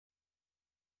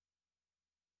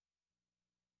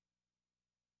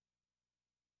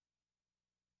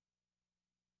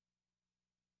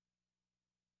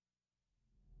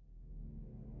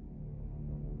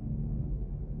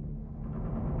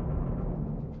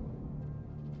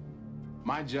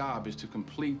My job is to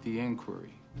complete the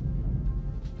inquiry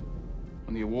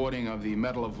on the awarding of the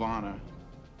Medal of Honor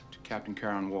to Captain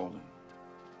Karen Walden.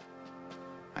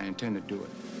 I intend to do it.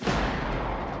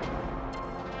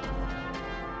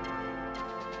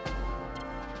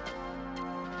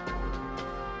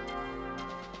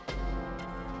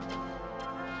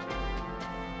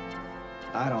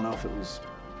 I don't know if it was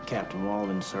Captain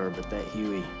Walden, sir, but that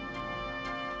Huey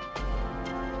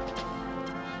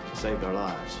saved our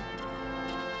lives.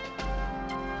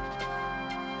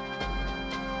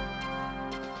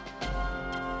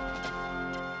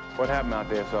 What happened out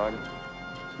there, Sergeant?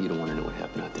 You don't want to know what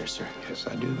happened out there, sir. Yes,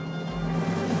 I do.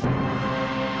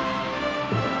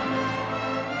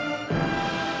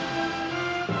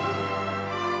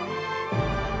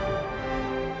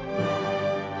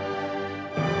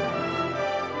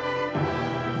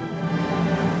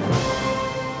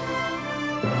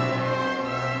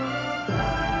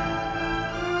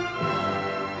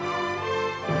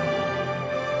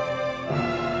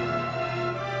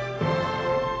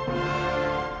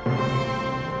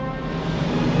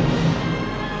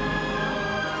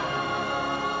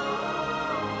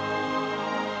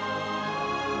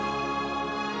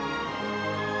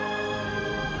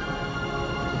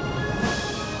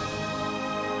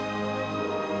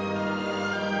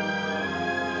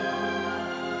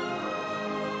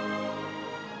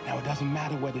 Now, it doesn't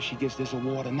matter whether she gets this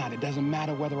award or not. It doesn't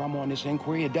matter whether I'm on this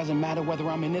inquiry. It doesn't matter whether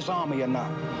I'm in this army or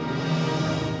not.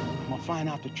 I'm gonna find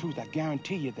out the truth. I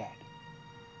guarantee you that.